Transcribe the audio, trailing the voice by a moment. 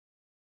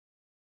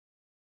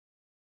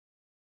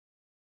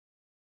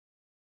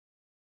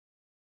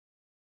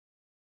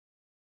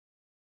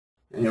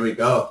And here we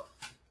go.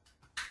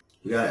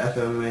 We got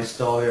FNMA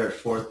stall here at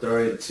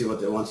 4:30. Let's see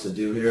what it wants to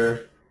do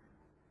here.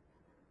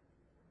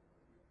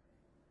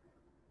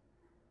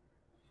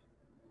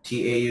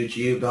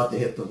 TAUG about to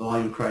hit the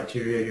volume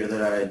criteria here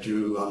that I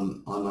drew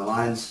on my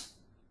lines.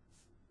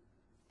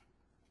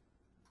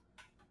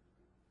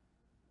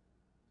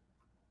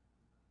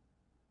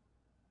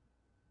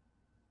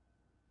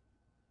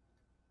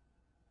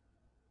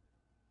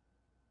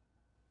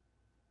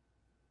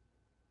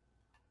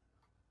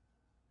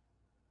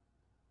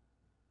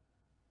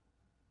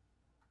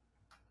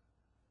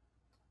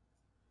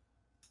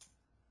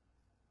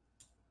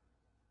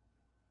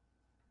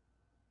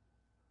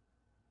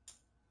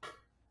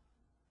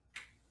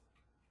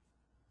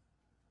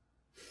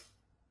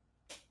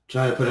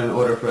 Trying to put in an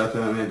order for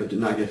FNMA, but did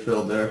not get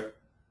filled there.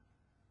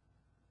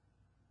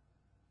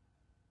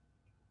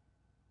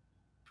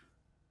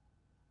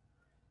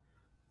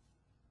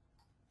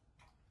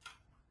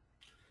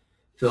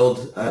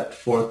 Filled at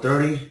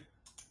 4:30.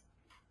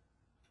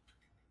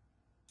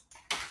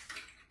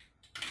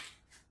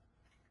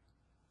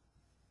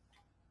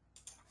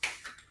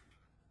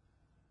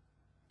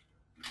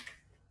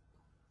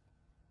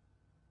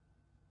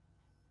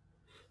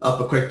 Up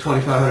a quick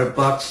 2,500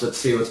 bucks. Let's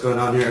see what's going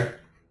on here.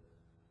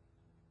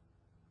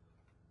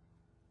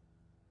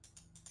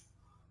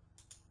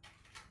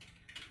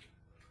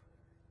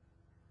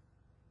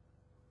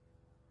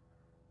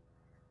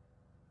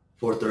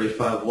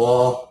 $435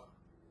 wall.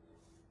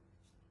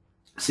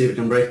 See if we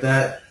can break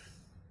that.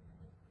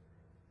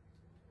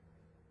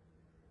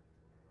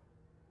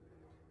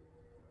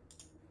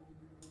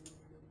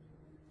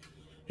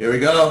 Here we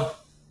go.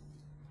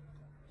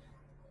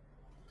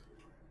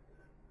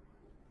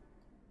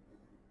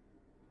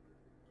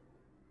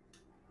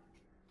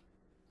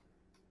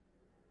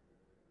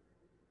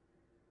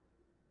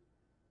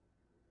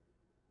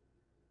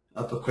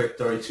 Up a quick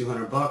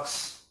 3,200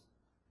 bucks.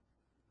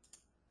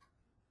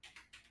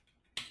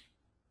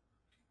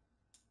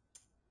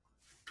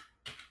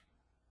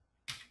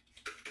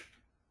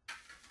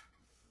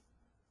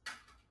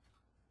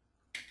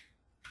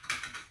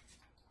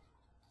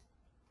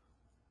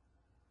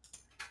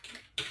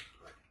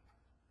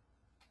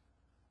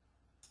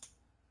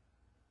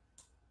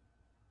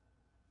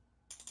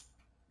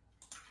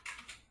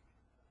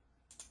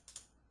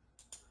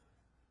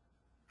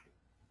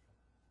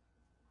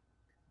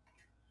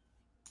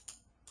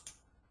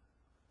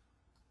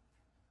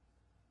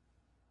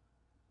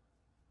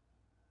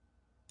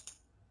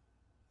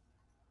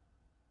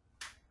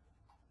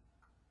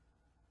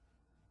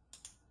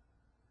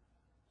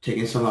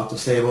 Taking some off the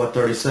table at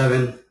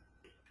 37.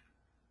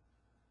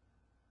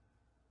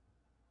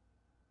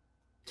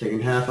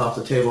 Taking half off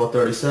the table at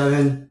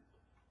 37.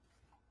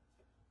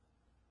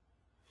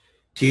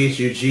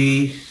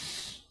 THUG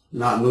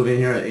not moving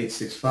here at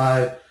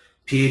 865.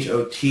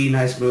 PHOT,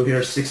 nice move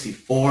here,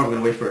 64. I'm going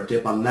to wait for a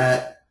dip on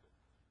that.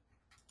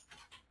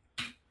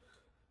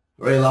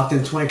 Already locked in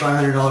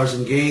 $2,500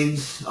 in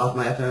gains off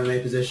my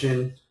FNMA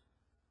position.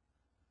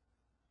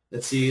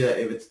 Let's see that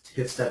if it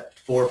hits that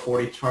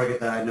 440 target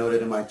that I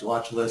noted in my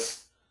watch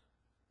list.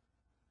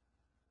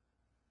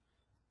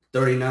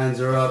 39s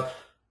are up.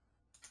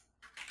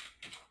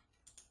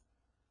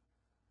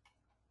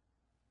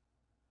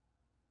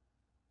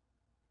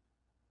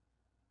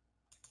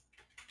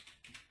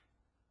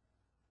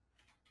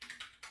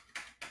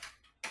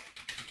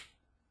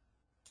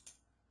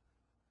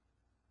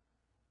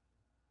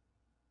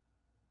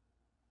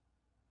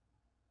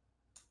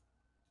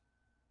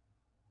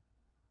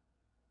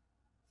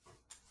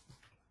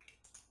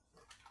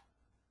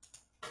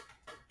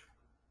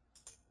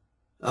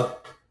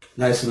 Up,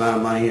 nice amount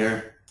of money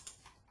here.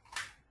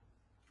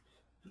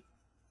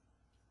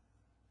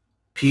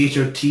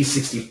 PHOT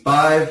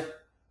 65.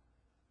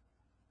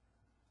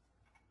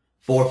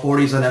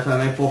 440s on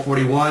FNMA,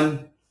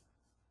 441.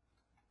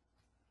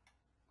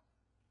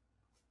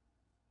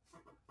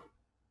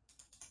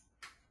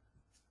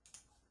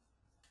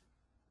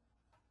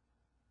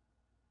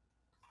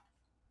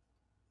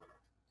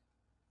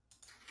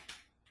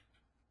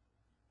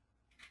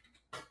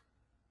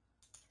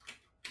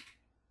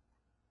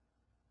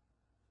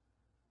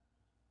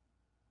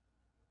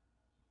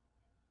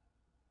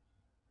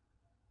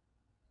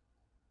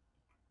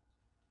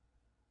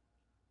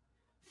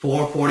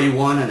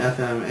 $441 on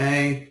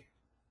FNMA.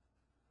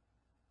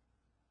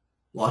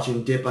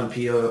 Watching dip on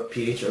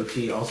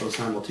PHOT also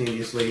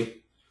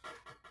simultaneously.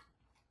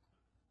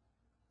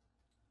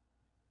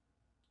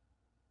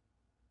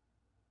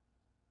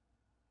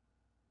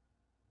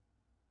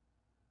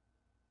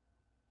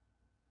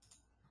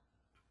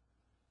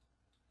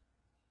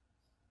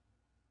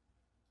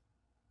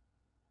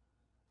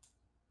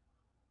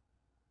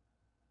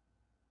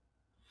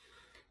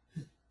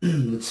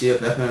 Let's see if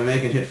FNMA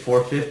can hit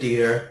 450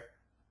 here.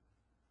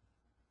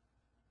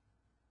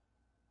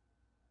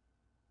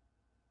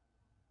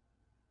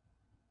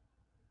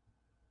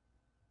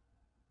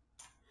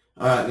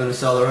 Alright, gonna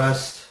sell the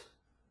rest.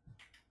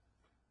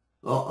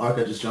 Oh,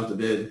 Arca just jumped a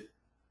bid.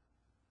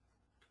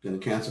 Gonna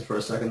cancel for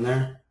a second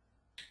there.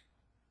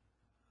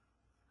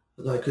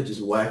 I thought I could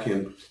just whack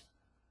him.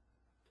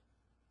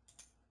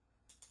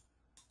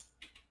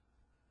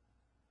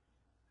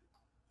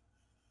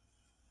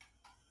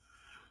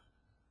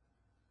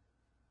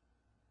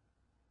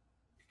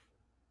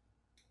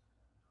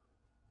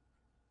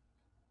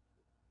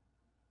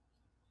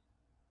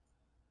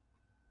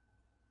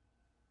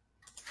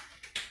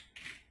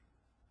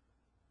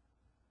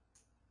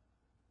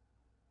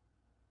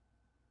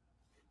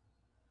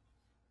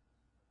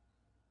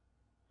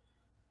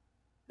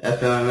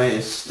 FNMA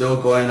is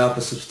still going up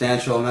a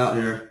substantial amount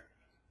here.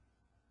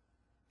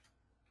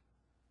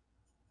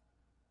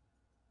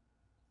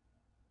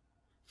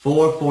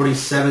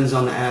 $447's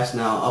on the ass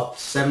now, up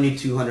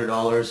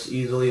 $7,200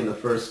 easily in the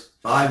first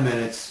 5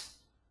 minutes.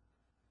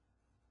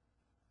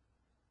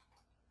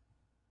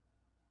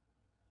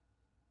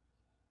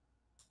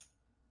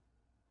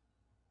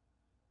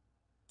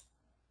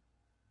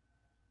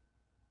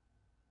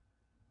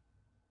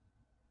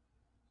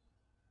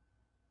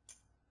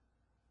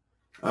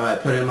 All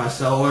right, put in my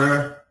sell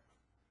order.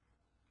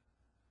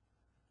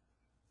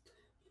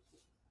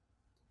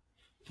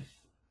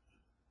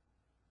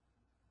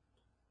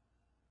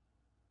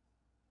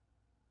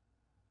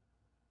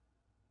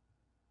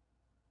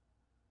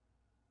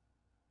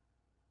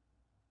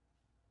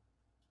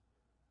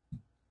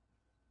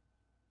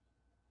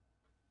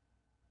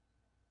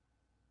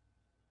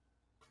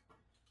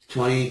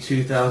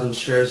 $22,000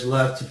 shares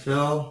left to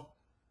fill.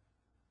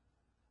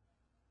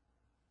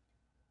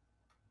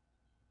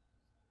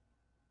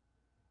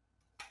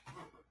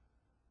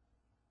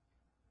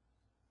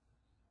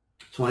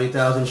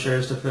 $20,000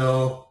 shares to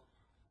fill.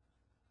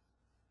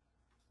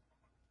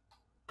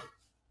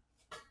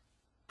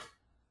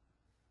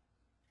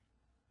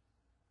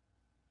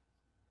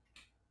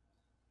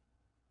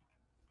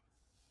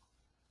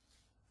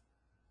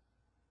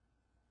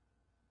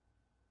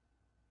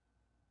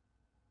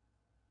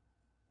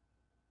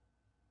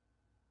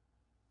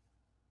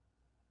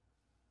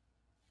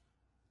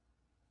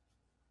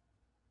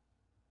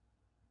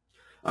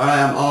 All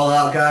right, I'm all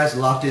out, guys.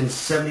 Locked in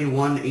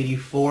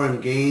 71.84 in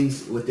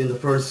gains within the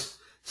first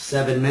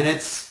 7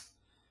 minutes.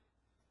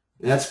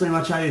 And that's pretty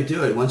much how you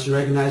do it. Once you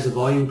recognize the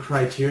volume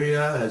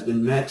criteria has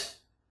been met,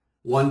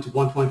 1 to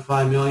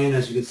 1.5 million,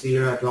 as you can see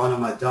here, I've drawn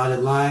on my dotted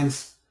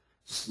lines.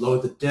 Just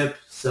load the dip,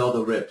 sell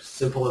the rip.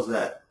 Simple as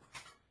that.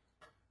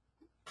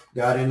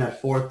 Got in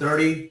at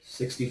 430,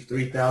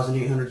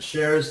 63,800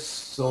 shares.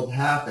 Sold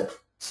half at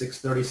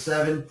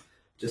 637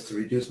 just to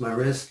reduce my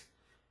risk.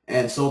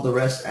 And sold the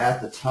rest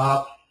at the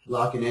top,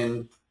 locking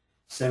in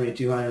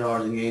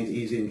 $7,200 in gains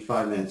easy in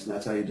 5 minutes, and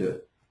that's how you do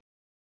it.